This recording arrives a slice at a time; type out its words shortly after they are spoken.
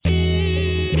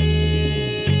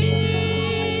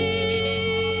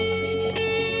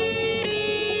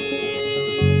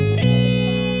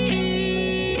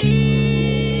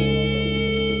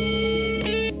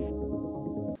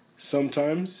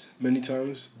Sometimes, many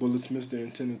times, bullets miss their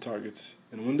intended targets,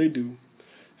 and when they do,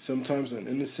 sometimes an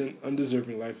innocent,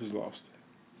 undeserving life is lost.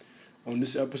 On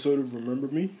this episode of Remember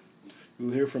Me,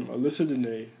 you'll hear from Alyssa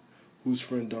Dene, whose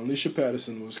friend Donlisha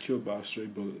Patterson was killed by a stray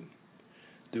bullet.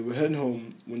 They were heading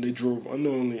home when they drove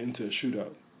unknowingly into a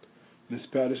shootout. Miss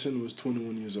Patterson was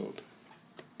 21 years old.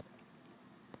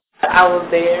 I was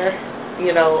there,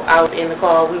 I was in the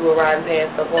car. We were riding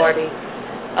past the party.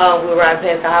 We were riding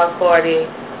past the house party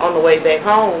on the way back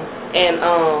home. And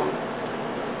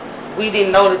we didn't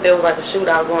know that there was like a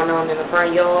shootout going on in the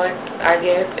front yard, I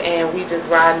guess. And we just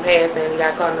riding past and we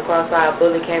got caught in the crossfire. A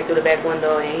bullet came through the back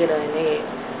window and hit her in the head.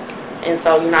 And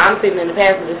so, I'm sitting in the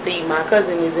passenger seat. My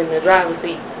cousin is in the driver's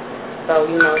seat. So,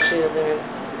 she was in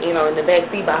the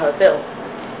back seat by herself.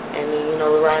 And then,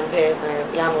 we're riding past and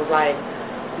Yana was like,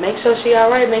 make sure she all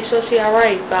right, make sure she all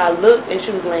right. So I looked and she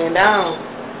was laying down.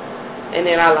 And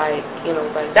then I was like,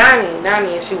 Donnie,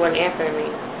 and she wasn't answering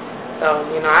me. So,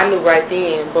 I knew right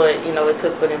then, but, it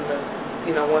took for them to,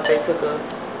 once they took her,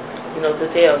 to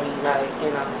tell me,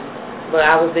 But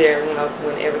I was there, when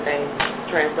everything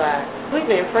transpired. We've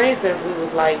been friends since we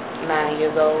was like 9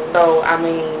 years old. So,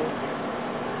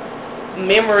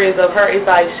 memories of her, it's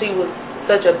like she was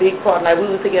such a big part. Like, we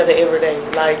were together every day.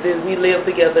 Like, we lived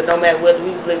together no matter whether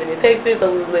we was living in Texas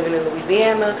or we was living in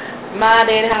Louisiana. My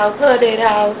dad's house, her dad's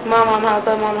house, my mom's house,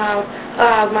 her mom's house, her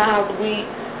house, my house. We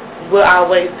were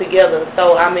always together.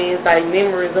 So, it's like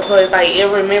memories of her. It's like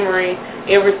every memory,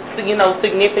 every,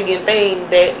 significant thing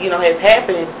that, has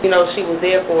happened, she was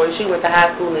there for it. She went to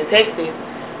high school in Texas,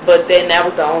 but then that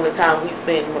was the only time we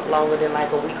spent longer than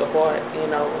like a week apart, that's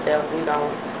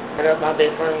my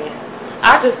best friend.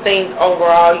 I just think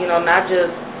overall, not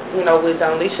just, with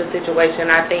Donlisha's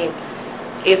situation, I think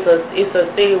it's a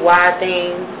citywide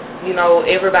thing.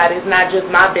 Everybody's not just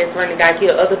my best friend that got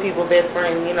killed. Other people's best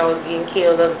friends, is getting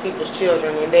killed. Other people's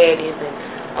children and daddies and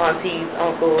aunties,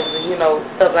 uncles, and,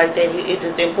 stuff like that. It's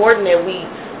just important that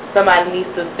somebody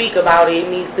needs to speak about it. It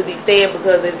needs to be said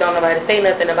because if don't nobody say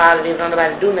nothing about it, if don't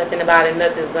nobody do nothing about it,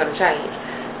 nothing's going to change.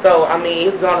 So,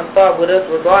 it's going to start with us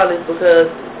regardless because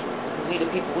we the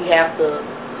people, we have to,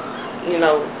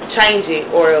 change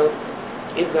it or else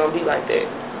it's going to be like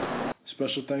that.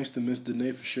 Special thanks to Miss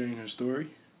Dene for sharing her story.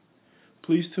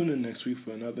 Please tune in next week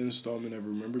for another installment of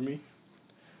Remember Me.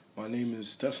 My name is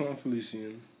Tessalon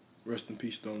Felician. Rest in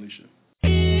peace, Donlisha.